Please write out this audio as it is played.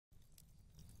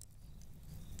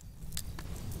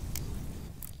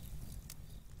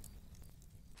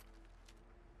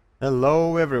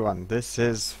Hello everyone, this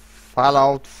is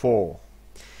Fallout 4.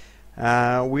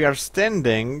 We are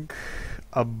standing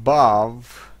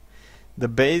above the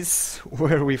base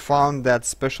where we found that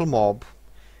special mob.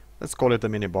 Let's call it a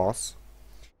mini-boss.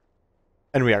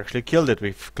 And we actually killed it.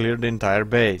 We've cleared the entire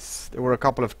base. There were a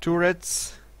couple of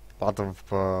turrets, a lot of,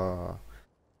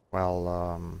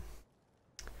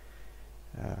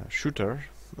 shooters,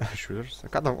 a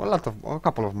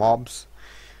couple of mobs.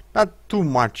 Not too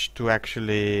much to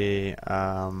actually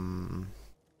to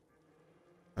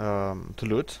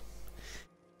loot.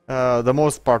 The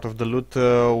most part of the loot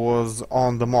was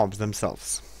on the mobs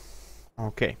themselves.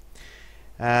 Okay,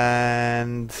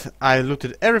 and I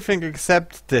looted everything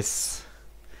except this,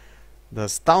 the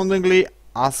astoundingly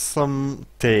awesome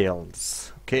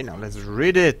tails. Okay, now let's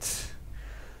read it.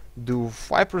 Do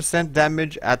 5%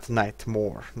 damage at night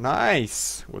more.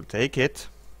 Nice, we'll take it.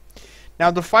 Now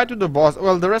the fight with the boss,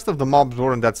 well, the rest of the mobs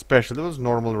weren't that special. It was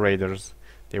normal raiders.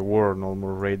 They were normal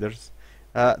raiders.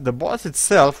 The boss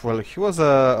itself, well, he was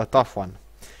a tough one.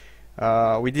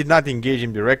 We did not engage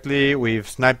him directly. We've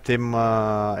sniped him,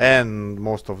 and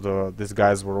most of these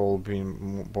guys were all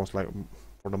being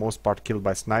for the most part killed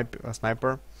by a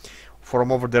sniper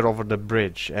from over there over the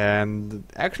bridge. And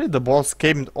actually the boss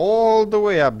came all the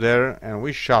way up there, and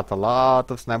we shot a lot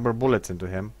of sniper bullets into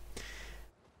him.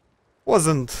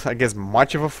 Wasn't, I guess,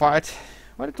 much of a fight,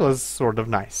 but it was sort of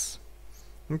nice.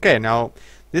 Okay, now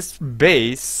this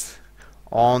base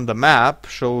on the map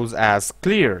shows as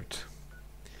cleared.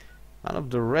 None of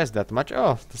the rest that much.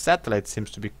 Oh, the satellite seems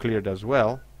to be cleared as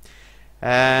well.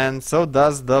 And so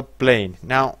does the plane.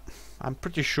 Now, I'm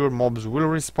pretty sure mobs will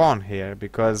respawn here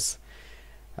because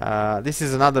this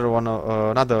is another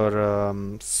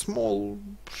one, small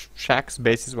shacks,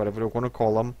 bases, whatever you want to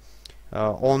call them.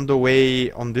 On the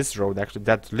way on this road, actually,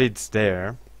 that leads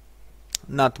there.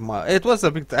 Not much. It was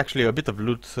actually a bit of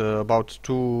loot, about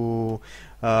two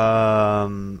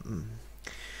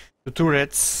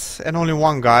turrets and only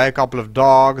one guy, a couple of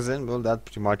dogs, and well, that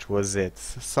pretty much was it.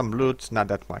 Some loot, not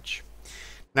that much.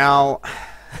 Now,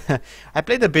 I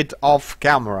played a bit off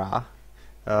camera.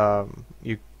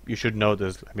 You should know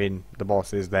this. I mean, the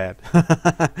boss is dead.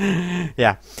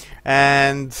 Yeah,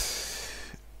 and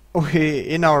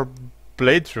in our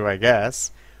playthrough, I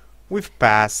guess, we've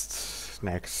passed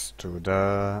next to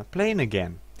the plane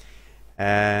again,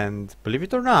 and believe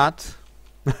it or not,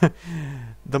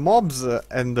 the mobs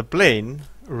and the plane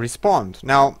respond.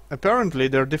 Now apparently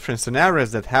there are different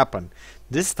scenarios that happen.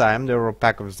 This time there were a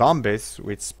pack of zombies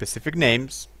with specific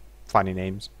names, funny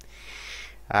names.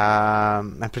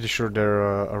 I'm pretty sure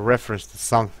they're a reference to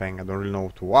something. I don't really know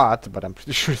to what, but I'm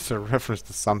pretty sure it's a reference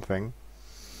to something.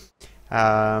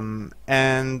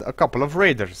 And a couple of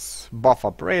raiders, buff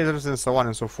up raiders and so on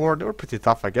and so forth. They were pretty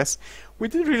tough, I guess. We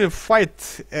didn't really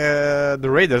fight the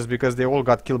raiders because they all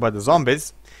got killed by the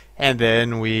zombies, and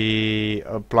then we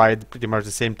applied pretty much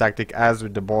the same tactic as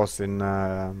with the boss in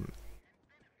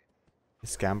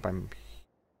this camp. I'm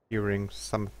hearing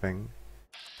something.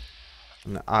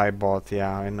 An iBot,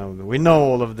 yeah, I know. We know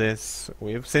all of this.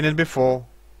 We've seen it before.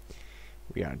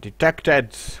 We are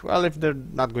detected. Well, if they're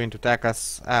not going to attack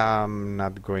us, I'm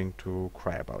not going to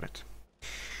cry about it.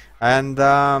 And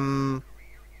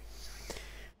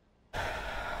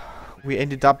we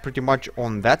ended up pretty much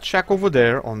on that shack over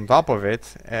there, on top of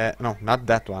it. No, not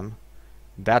that one.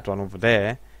 That one over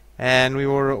there. And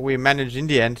we managed in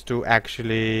the end to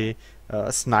actually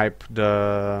snipe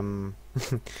the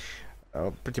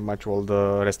pretty much all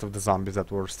the rest of the zombies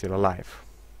that were still alive.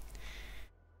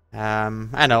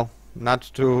 I know.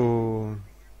 Not too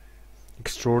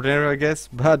extraordinary, I guess,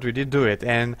 but we did do it,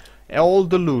 and all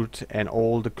the loot and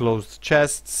all the closed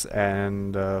chests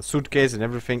and suitcase and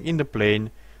everything in the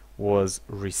plane was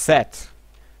reset.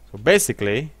 So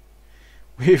basically,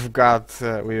 we've got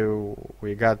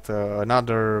we got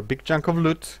another big chunk of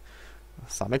loot,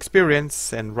 some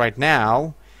experience, and right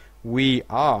now we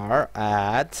are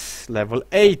at level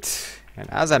 8. And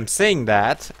as I'm saying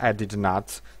that, I did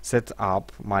not set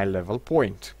up my level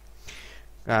point.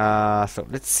 So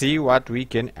let's see what we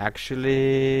can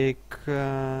actually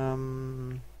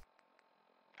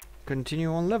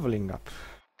continue on leveling up.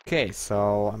 Okay,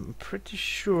 so I'm pretty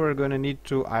sure we're gonna need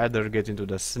to either get into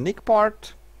the sneak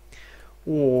part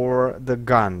or the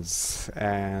guns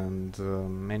and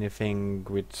anything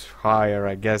with higher,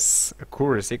 I guess,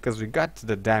 accuracy, because we got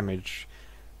the damage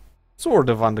sort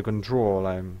of under control.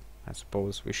 I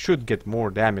suppose we should get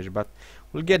more damage, but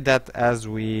we'll get that as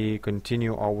we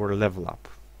continue our level up.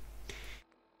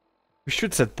 We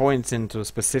should set points into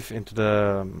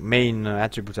the main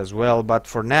attributes as well, but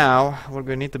for now we're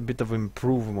gonna need a bit of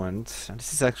improvement. And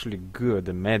this is actually good,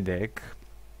 the medic.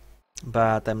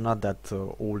 but I'm not that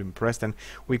all impressed, and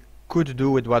we could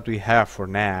do with what we have for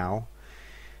now.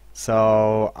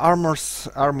 So armor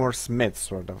smith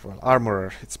sort of, well,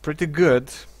 armorer. It's pretty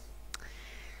good.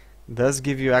 Does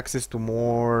give you access to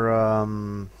more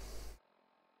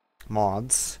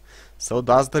mods. So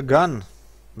does the gun.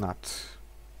 Not.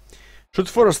 Shoot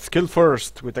first, kill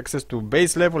first, with access to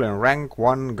base level and rank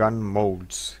 1 gun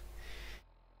modes.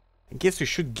 I guess we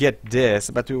should get this,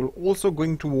 but we're also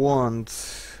going to want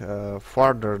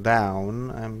farther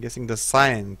down, I'm guessing the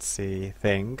sciencey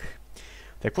thing.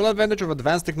 Take full advantage of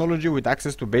advanced technology with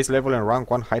access to base level and rank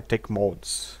 1 high-tech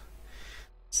modes.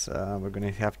 So we're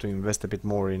gonna have to invest a bit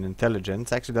more in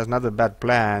intelligence. Actually, that's not a bad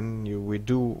plan.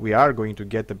 We are going to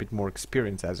get a bit more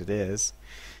experience as it is.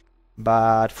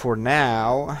 But for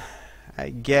now, I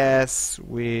guess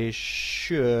we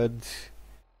should...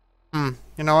 you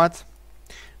know what?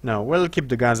 No, we'll keep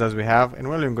the guns as we have, and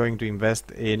we're going to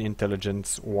invest in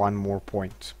intelligence 1 more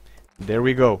point. There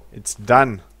we go. It's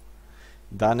done.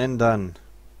 Done and done.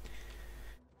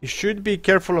 You should be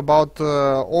careful about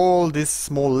all these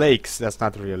small lakes. That's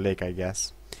not really a lake, I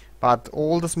guess. But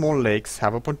all the small lakes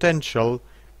have a potential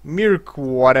mirk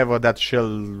whatever that shell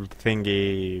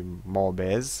thingy mob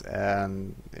is,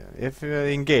 and if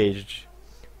engaged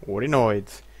or annoyed,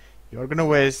 you're gonna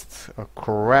waste a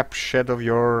crap shed of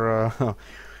your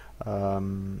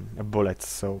bullets.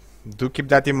 So do keep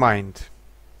that in mind.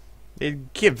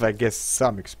 It gives, I guess,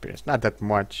 some experience. Not that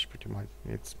much, pretty much.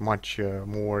 It's much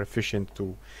more efficient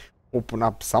to open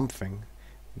up something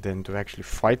than to actually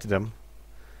fight them,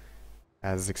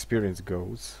 as experience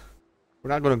goes. We're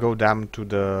not gonna go down to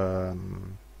the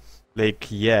lake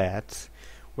yet.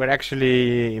 We're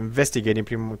actually investigating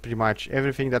pretty much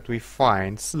everything that we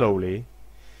find slowly.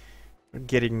 We're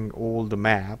getting all the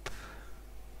map.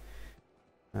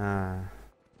 We're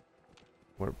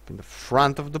in the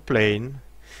front of the plane.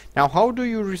 Now, how do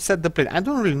you reset the plane? I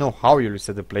don't really know how you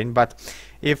reset the plane, but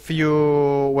if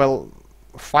you, well,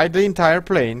 fight the entire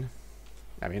plane,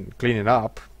 I mean, clean it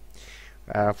up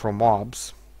from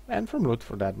mobs, and from loot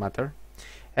for that matter,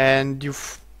 and you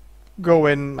go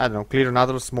in, I don't know, clear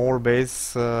another small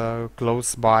base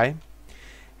close by,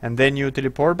 and then you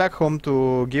teleport back home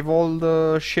to give all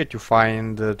the shit you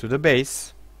find to the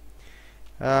base.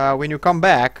 When you come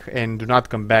back, and do not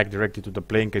come back directly to the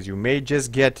plane, because you may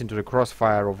just get into the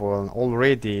crossfire of an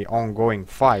already ongoing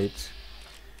fight.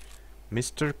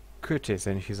 Mr. Cutis,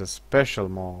 and he's a special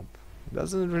mob.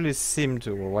 Doesn't really seem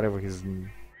to, or whatever his...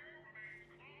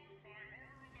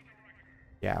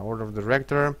 Yeah, Order of the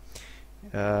Rector.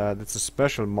 That's a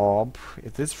special mob.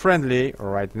 It is friendly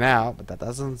right now, but that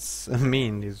doesn't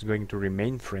mean it's going to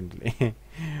remain friendly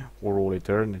for all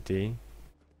eternity.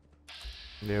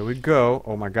 There we go.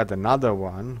 Oh my god, another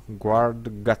one. Guard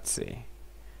Gutsy.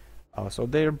 Oh, so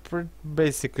they're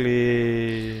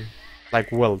basically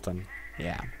like Welton.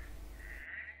 Yeah.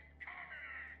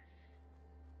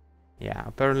 Yeah,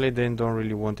 apparently they don't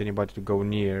really want anybody to go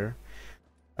near.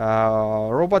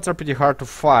 Robots are pretty hard to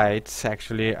fight,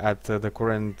 actually, at the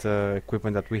current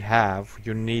equipment that we have.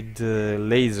 You need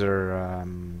laser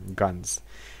guns.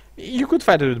 You could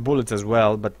fight it with bullets as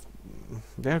well, but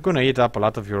they're gonna eat up a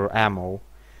lot of your ammo.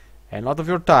 And a lot of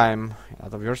your time, a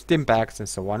lot of your stim packs, and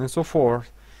so on and so forth.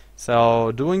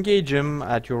 So do engage them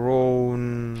at your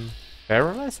own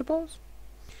peril, I suppose.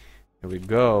 Here we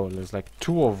go. There's like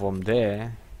 2 of them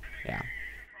there. Yeah.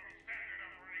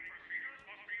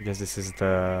 I guess this is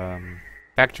the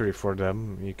factory for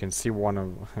them. You can see one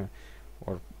of,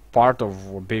 or part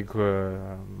of a big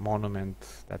monument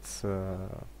that's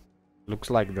looks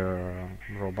like the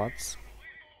robots.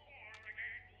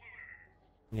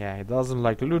 Yeah, he doesn't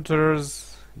like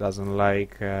looters, doesn't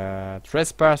like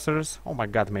trespassers. Oh my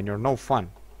god, man, you're no fun.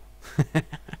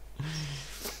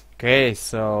 Okay,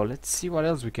 so let's see what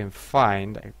else we can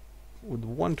find. I would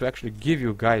want to actually give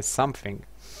you guys something.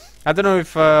 I don't know if,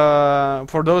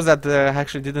 for those that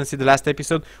actually didn't see the last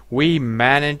episode, we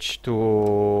managed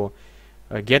to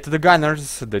get the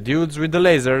gunners, the dudes with the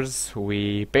lasers.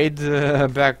 We paid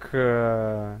back,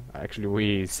 actually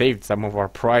we saved some of our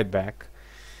pride back.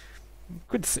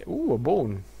 Could say, ooh, a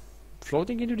bone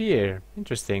floating into the air.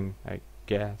 Interesting, I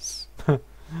guess.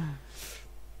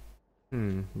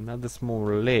 Another small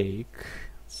lake.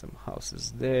 Some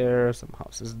houses there, some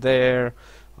houses there.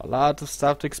 A lot of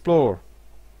stuff to explore.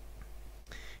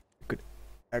 Could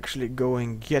actually go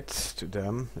and get to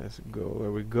them. Let's go.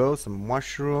 There we go. Some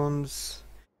mushrooms.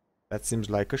 That seems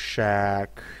like a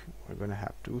shack. We're gonna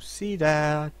have to see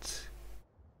that.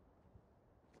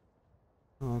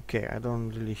 Okay, I don't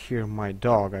really hear my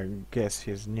dog. I guess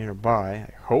he's nearby.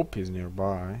 I hope he's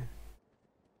nearby.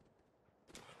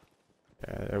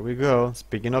 There we go.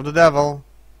 Speaking of the devil.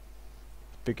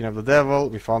 Speaking of the devil,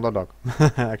 we found a dog.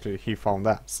 Actually, he found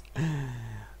us.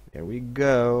 There we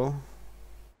go.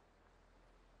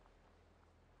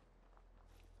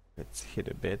 Let's hit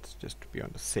a bit, just to be on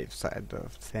the safe side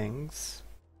of things.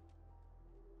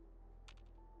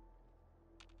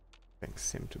 Things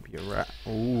seem to be around.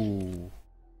 Ooh.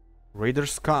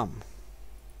 Raiders come.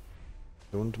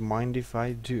 Don't mind if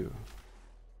I do.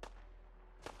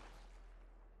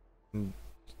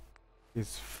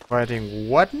 He's fighting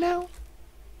what now?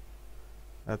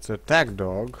 That's a tag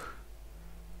dog.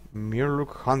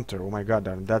 Mirlook Hunter. Oh my god,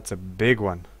 that's a big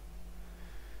one.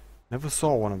 Never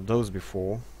saw one of those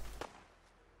before.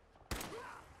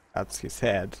 That's his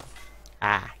head.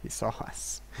 Ah, he saw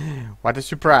us. What a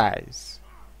surprise.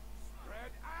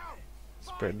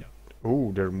 Spread.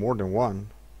 Ooh, there are more than one.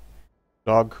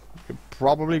 Dog, you're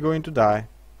probably going to die.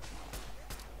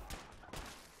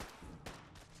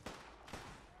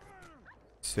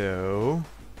 So...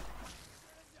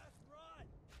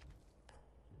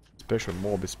 Special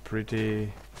mob is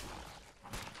pretty...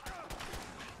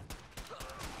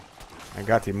 My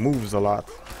god, he moves a lot.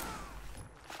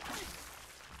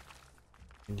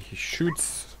 And he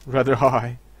shoots rather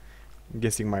high. I'm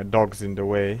guessing my dog's in the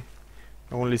way.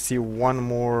 I only see one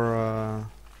more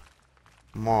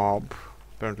mob.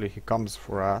 Apparently he comes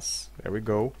for us. There we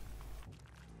go.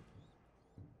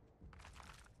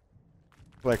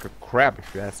 Like a crab,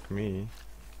 if you ask me.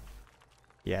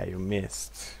 Yeah, you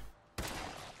missed.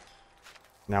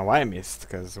 Now I missed,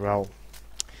 because, well...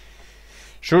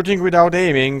 Shooting without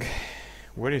aiming.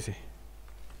 Where is he?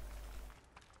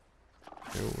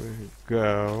 Here we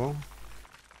go.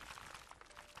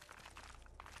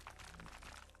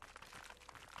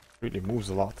 Really moves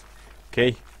a lot.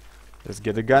 Okay, let's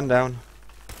get the gun down.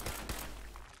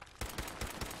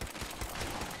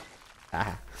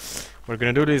 Ah, we're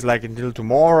gonna do this like until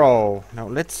tomorrow. Now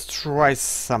let's try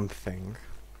something.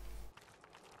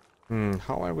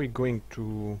 How are we going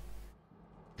to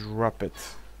drop it?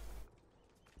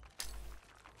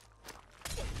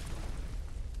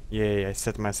 Yay, I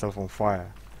set myself on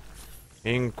fire.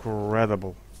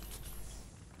 Incredible.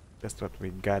 Just what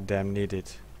we goddamn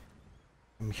needed.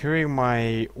 I'm hearing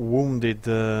my wounded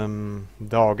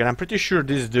dog, and I'm pretty sure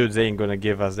these dudes ain't gonna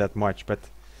give us that much, but...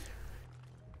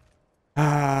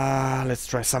 let's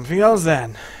try something else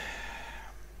then.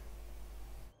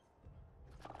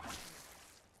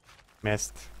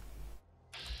 Missed.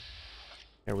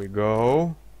 Here we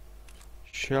go.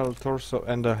 Shell, torso,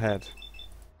 and the head.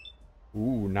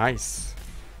 Ooh, nice.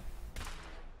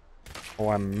 Oh,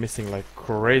 I'm missing like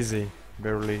crazy.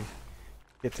 Barely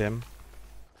hit him.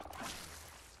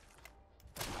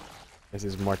 This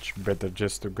is much better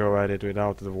just to go at it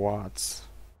without the watts.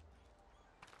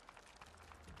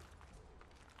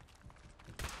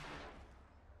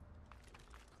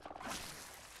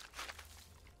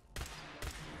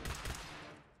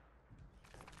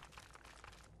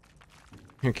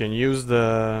 You can use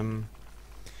the...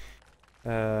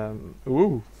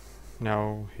 ooh.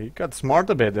 No, he got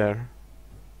smart a bit there.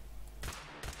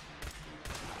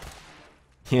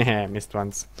 Yeah, missed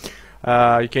once.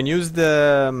 You can use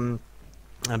the...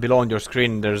 below on your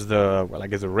screen there's the, well, I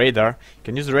guess a radar. You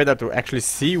can use the radar to actually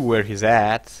see where he's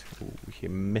at. Ooh, he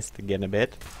missed again a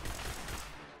bit.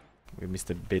 We missed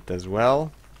a bit as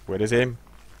well. Where is he?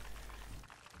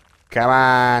 Come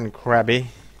on, Krabby.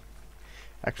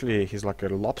 Actually, he's like a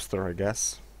lobster, I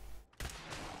guess.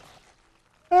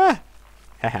 Ah!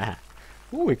 Haha.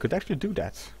 Ooh, we could actually do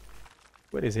that.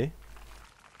 Where is he?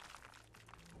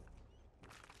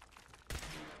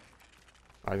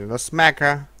 I did a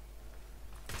smacker.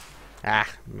 Ah,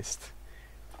 missed.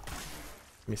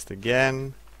 Missed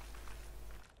again.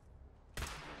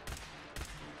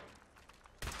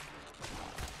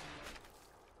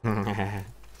 Well,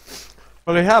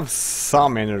 we have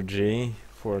some energy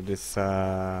for this,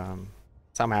 some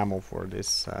ammo for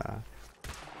this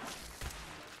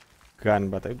gun,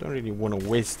 but I don't really want to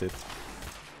waste it.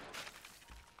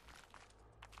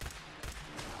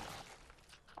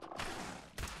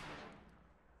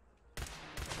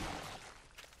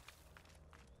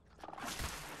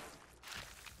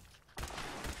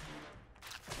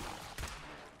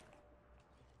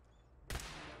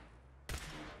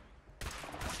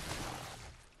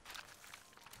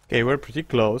 Okay, we're pretty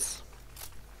close.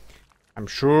 I'm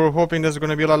sure hoping there's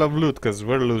gonna be a lot of loot, because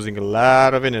we're losing a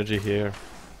lot of energy here.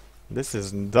 This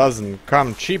doesn't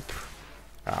come cheap.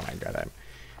 Oh my god,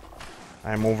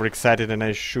 I'm overexcited and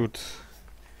I shoot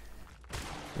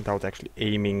without actually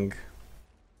aiming.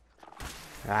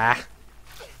 Ah!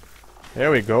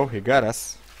 There we go, he got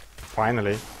us.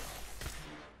 Finally.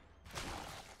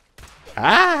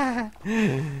 Ah!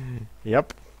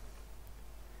 Yep.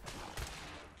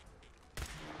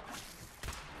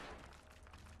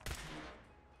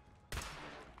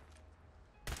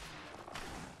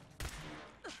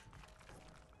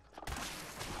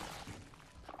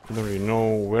 I don't really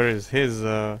know where is his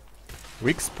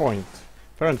weak point.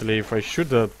 Apparently, if I shoot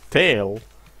the tail,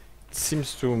 it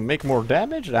seems to make more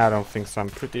damage. I don't think so. I'm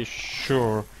pretty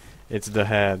sure it's the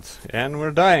head. And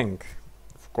we're dying.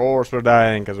 Of course we're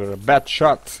dying, because we're a bad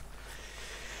shot.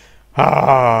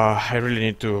 I really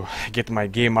need to get my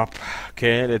game up.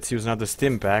 Okay, let's use another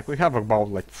stim pack. We have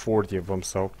about like 40 of them,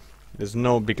 so there's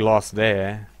no big loss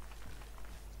there.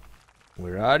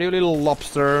 Where are you, little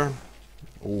lobster?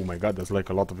 Oh my god, that's like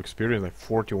a lot of experience, like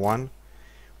 41.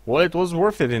 Well, it was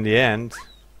worth it in the end.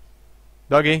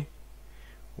 Doggy.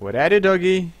 Where are you,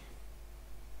 doggy?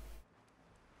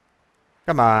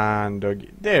 Come on,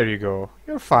 doggy. There you go.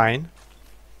 You're fine.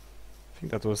 I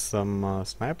think that was some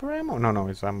sniper ammo? No,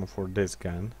 it's ammo for this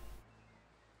gun.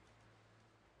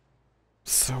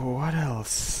 So what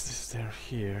else is there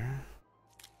here?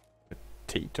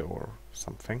 Potato or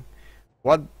something.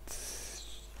 What?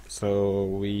 So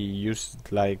we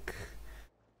used like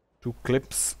 2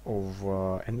 clips of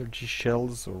energy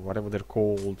shells or whatever they're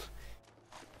called.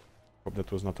 Hope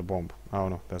that was not a bomb. Oh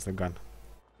no, that's the gun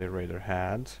the raider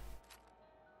had.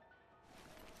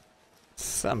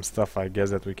 Some stuff, I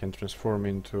guess, that we can transform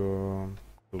into.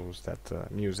 Close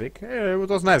that music. It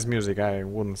was nice music, I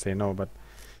wouldn't say no, but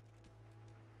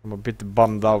I'm a bit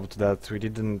bummed out that we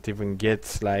didn't even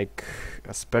get like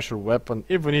a special weapon.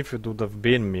 Even if it would have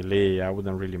been melee, I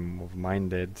wouldn't really have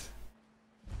minded.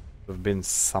 It would have been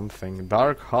something.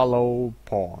 Dark Hollow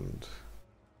Pond.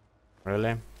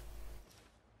 Really?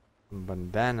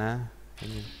 Bandana.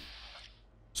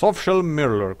 Softshell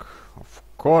Mirrorlurk. Of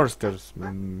course there's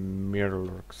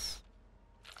Mirrorlurks.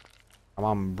 Come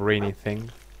on, brainy thing.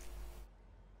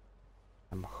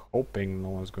 I'm hoping no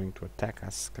one's going to attack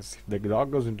us, because if the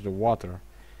dog goes into the water,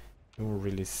 you won't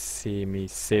really see me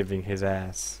saving his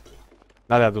ass.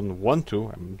 Not that I don't want to,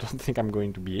 I don't think I'm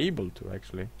going to be able to,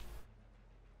 actually.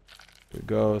 Here we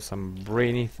go, some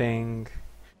brainy thing.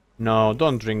 No,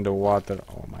 don't drink the water.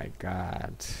 Oh my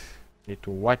god. Need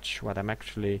to watch what I'm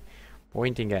actually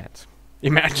pointing at.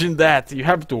 Imagine that! You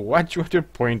have to watch what you're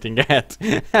pointing at.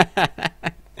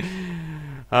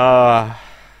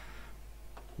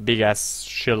 Big ass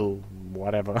shill,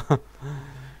 whatever.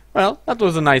 Well, that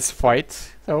was a nice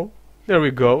fight. So, there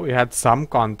we go. We had some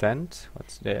content.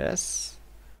 What's this?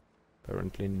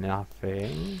 Apparently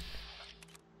nothing.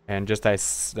 And just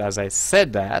as I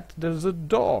said that, there's a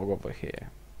dog over here.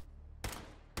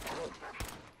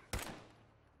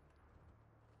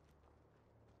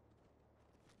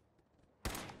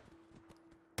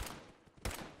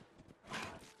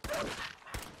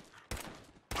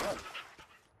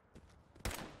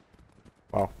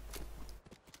 Wow.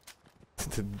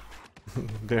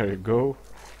 There you go.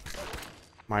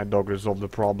 My dog resolved the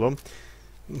problem.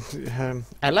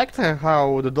 I liked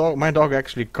how my dog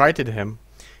actually kited him.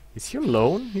 Is he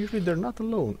alone? Usually they're not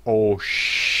alone. Oh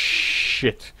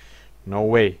shit. No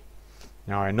way.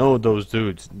 Now I know those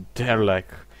dudes. They're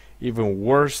like even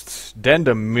worse than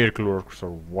the Mirklurks or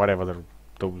whatever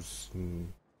those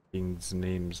things'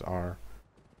 names are.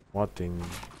 What thing?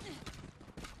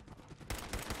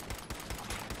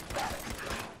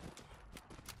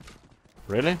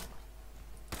 Really?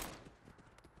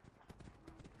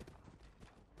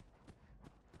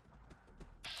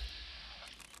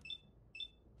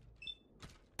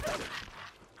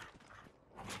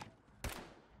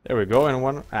 There we go, and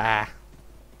one. Ah!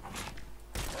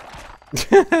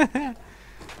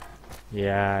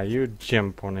 Yeah, you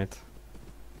jump on it.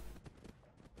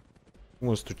 He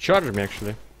wants to charge me,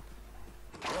 actually.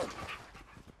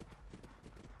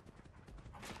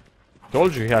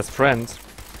 Told you he has friends.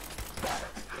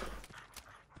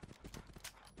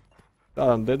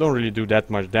 They don't really do that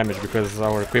much damage because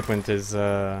our equipment is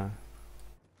well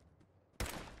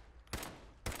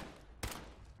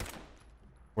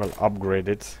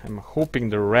upgraded. I'm hoping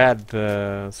the red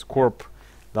Scorp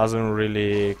doesn't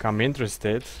really come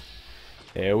interested.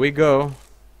 There we go.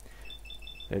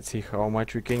 Let's see how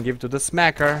much we can give to the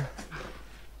smacker.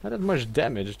 Not that much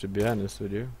damage, to be honest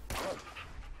with you.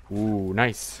 Ooh,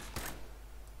 nice.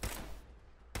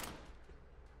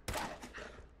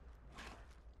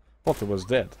 Thought he was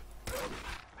dead.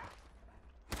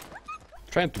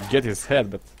 Trying to get his head,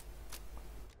 but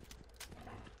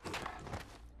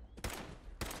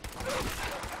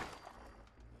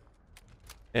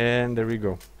and there we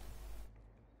go.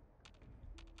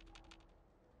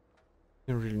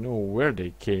 Don't really know where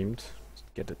they came. Let's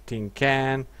get a tin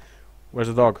can. Where's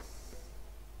the dog?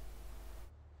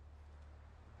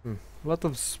 A lot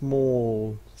of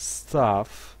small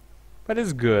stuff, but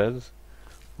it's good.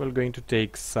 We're going to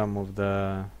take some of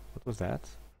the... What was that?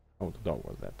 Oh, the dog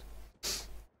was that.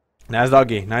 Nice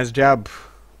doggy, nice job.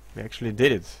 We actually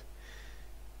did it.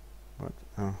 What?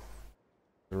 Oh.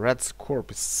 The rat's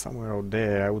corpse is somewhere out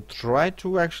there. I would like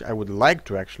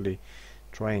to actually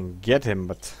try and get him,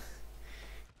 but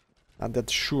not that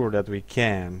sure that we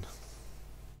can.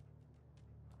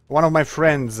 One of my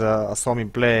friends saw me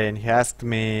play and he asked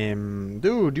me,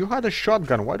 dude, you had a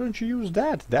shotgun, why don't you use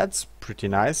that? That's pretty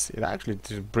nice. It actually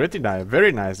is pretty nice,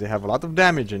 very nice. They have a lot of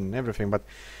damage and everything, but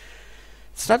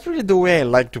it's not really the way I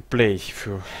like to play, if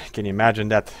you can imagine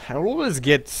that. I always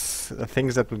get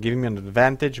things that will give me an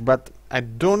advantage, but I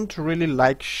don't really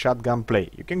like shotgun play.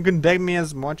 You can condemn me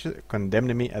as much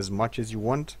as you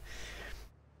want.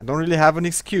 I don't really have an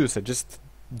excuse. I just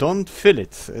don't feel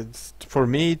it. It's, for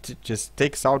me, it just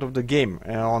takes out of the game.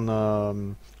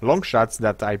 On long shots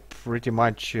that I pretty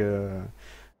much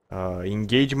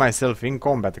engage myself in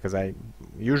combat, because I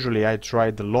usually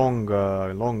try the long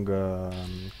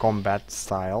combat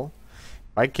style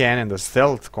if I can, and the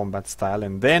stealth combat style,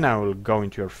 and then I will go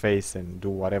into your face and do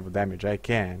whatever damage I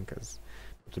can, because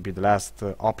it will be the last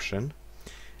option.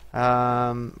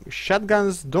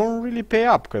 Shotguns don't really pay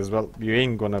up, because, well, you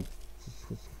ain't gonna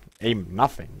aim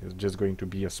nothing. It's just going to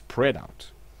be a spread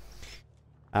out.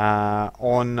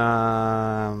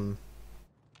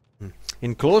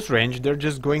 In close range, they're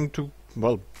just going to,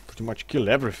 well, pretty much kill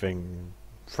everything,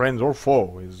 friends or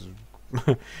foe. Is if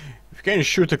you can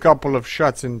shoot a couple of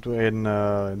shots in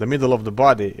the middle of the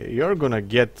body, you're gonna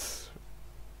get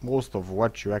most of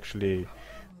what you actually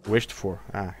wished for.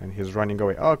 And he's running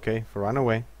away. Okay, run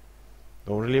away.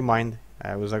 Don't really mind.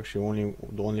 I was actually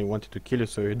only wanted to kill you,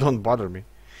 so you don't bother me.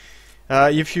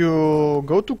 If you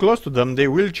go too close to them, they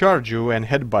will charge you and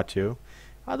headbutt you.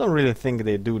 I don't really think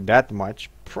they do that much.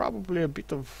 Probably a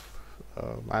bit of,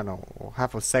 I don't know,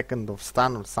 half a second of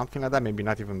stun or something like that. Maybe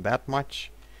not even that much.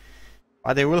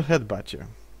 But they will headbutt you.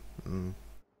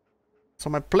 So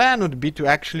my plan would be to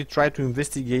actually try to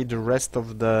investigate the rest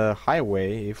of the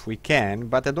highway if we can.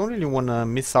 But I don't really want to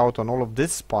miss out on all of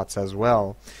these spots as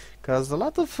well. Because a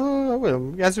lot of,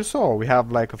 well, as you saw, we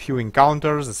have like a few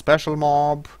encounters, a special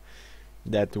mob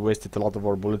that wasted a lot of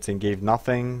our bullets and gave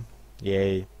nothing.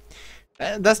 Yay.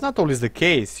 That's not always the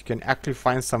case. You can actually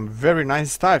find some very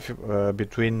nice stuff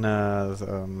between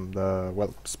the,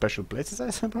 well, special places,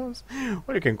 I suppose.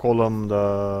 Or you can call them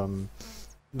the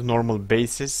normal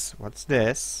bases. What's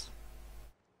this?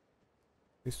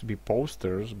 Used to be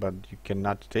posters, but you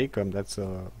cannot take them. That's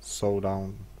a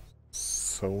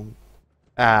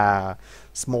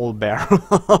small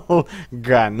barrel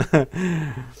gun.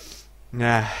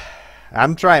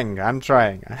 I'm trying. I'm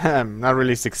not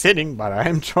really succeeding, but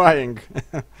I'm trying.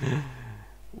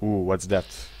 Ooh, what's that?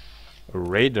 A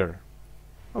raider.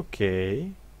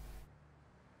 Okay.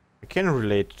 I can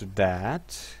relate to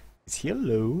that. Is he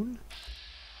alone?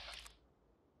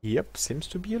 Yep, seems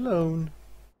to be alone.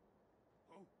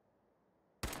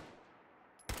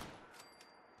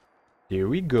 Here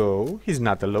we go. He's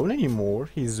not alone anymore.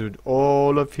 He's with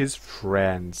all of his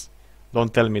friends.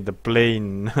 Don't tell me the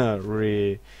plane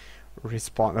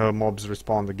mobs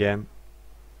respawned again.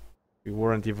 We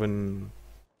weren't even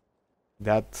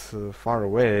that far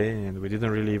away, and we didn't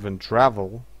really even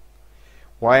travel.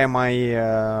 Why am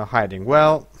I hiding?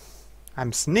 Well,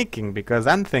 I'm sneaking because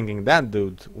I'm thinking that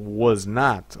dude was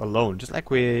not alone. Just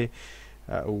like we...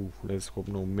 oh, let's hope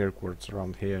no Mirkworts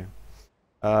around here.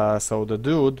 So the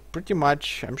dude, pretty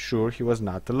much, I'm sure he was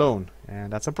not alone.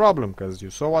 And that's a problem, because you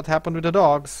saw what happened with the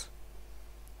dogs.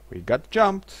 We got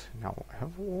jumped. Now I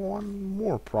have one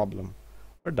more problem.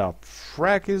 Where the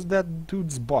frack is that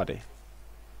dude's body?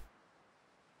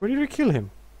 Where did we kill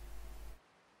him?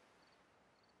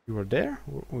 You were there?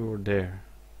 We were there.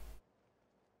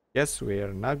 Guess we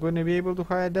are not going to be able to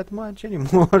hide that much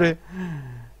anymore.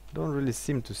 Don't really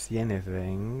seem to see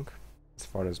anything as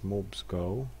far as mobs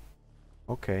go.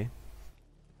 Okay.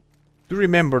 Do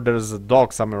remember there's a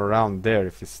dog somewhere around there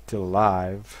if he's still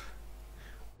alive.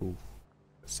 Ooh.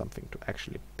 Something to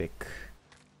actually pick.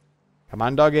 Come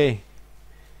on, doggy.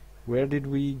 Where did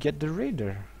we get the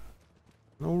raider?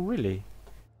 No, really.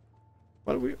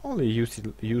 Well, we only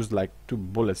used like 2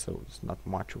 bullets, so it's not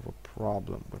much of a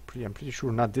problem. But I'm pretty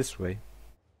sure not this way.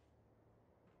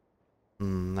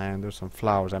 And there's some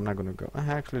flowers. I'm not gonna go.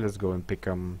 Actually, let's go and pick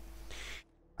them.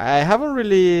 I haven't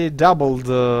really dabbled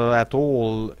at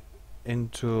all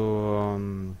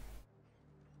into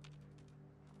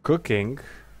cooking.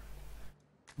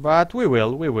 But we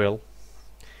will.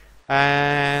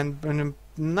 And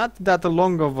not that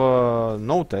long of a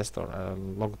notice or a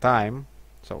long time,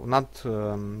 so not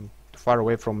far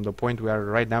away from the point we are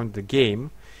right now in the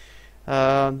game.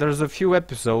 There's a few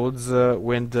episodes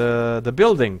with the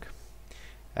building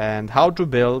and how to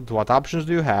build, what options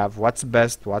do you have, what's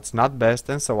best, what's not best,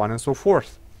 and so on and so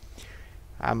forth.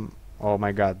 Oh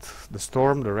my god, the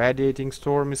storm, the radiating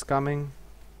storm is coming.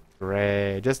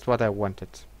 Just what I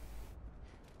wanted.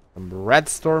 From red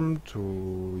storm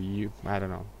to I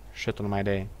don't know, shit on my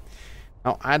day.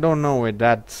 Now I don't know where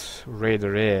that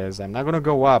raider is. I'm not gonna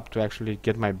go up to actually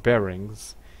get my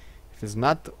bearings. If it's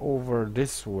not over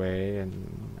this way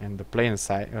and the plain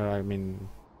side, I mean,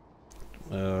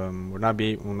 we're not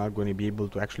going to be able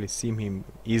to actually see him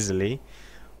easily.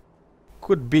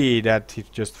 Could be that he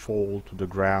just fall to the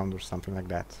ground or something like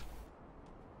that.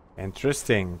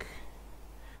 Interesting.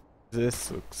 This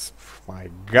looks,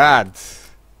 my god,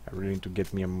 I really need to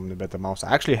get me a better mouse.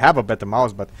 I actually have a better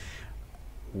mouse, but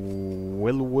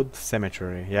Willwood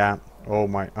Cemetery, yeah. Oh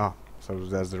my, so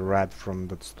there's the rat from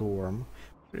that storm.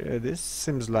 This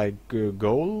seems like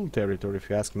gold territory, if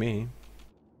you ask me.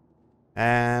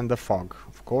 And the fog,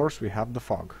 of course we have the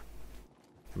fog.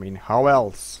 I mean, how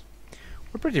else?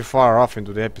 We're pretty far off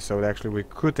into the episode, actually. We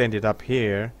could end it up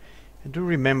here. I do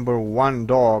remember one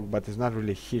dog, but it's not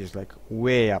really here. It's like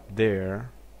way up there.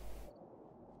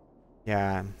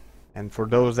 Yeah, and for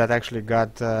those that actually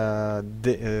got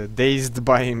dazed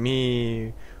by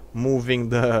me moving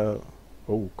the...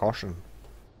 Oh, caution.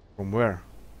 From where?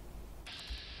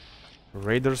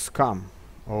 Raiders come.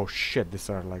 Oh shit, these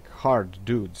are like hard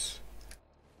dudes.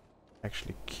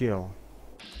 Actually kill.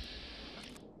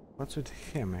 What's with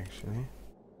him actually?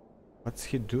 What's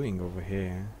he doing over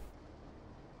here?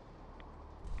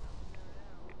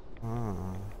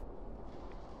 Ah.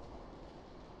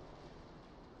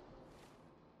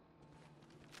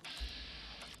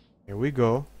 Here we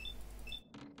go.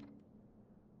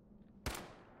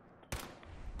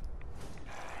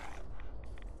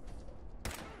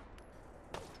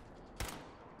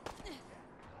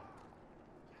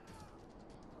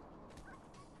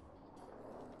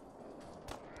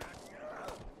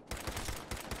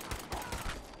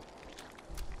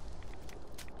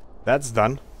 That's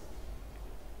done.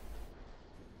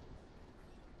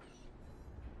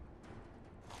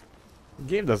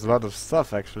 Gave us a lot of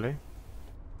stuff actually.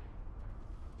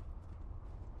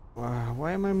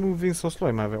 Why am I moving so slow?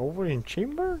 Am I over in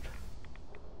chambered?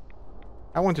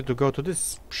 I wanted to go to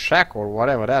this shack or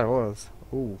whatever that was.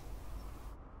 Ooh.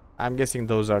 I'm guessing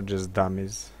those are just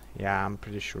dummies. Yeah, I'm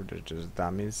pretty sure they're just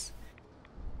dummies.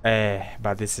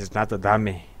 But this is not a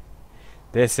dummy.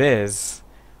 This is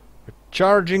a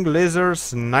charging laser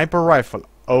sniper rifle.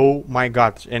 Oh my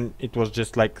god. And it was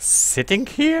just like sitting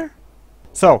here?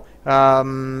 So,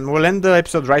 we'll end the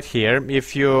episode right here.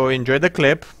 If you enjoyed the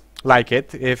clip, like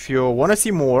it. If you want to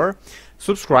see more,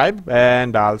 subscribe,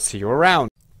 and I'll see you around.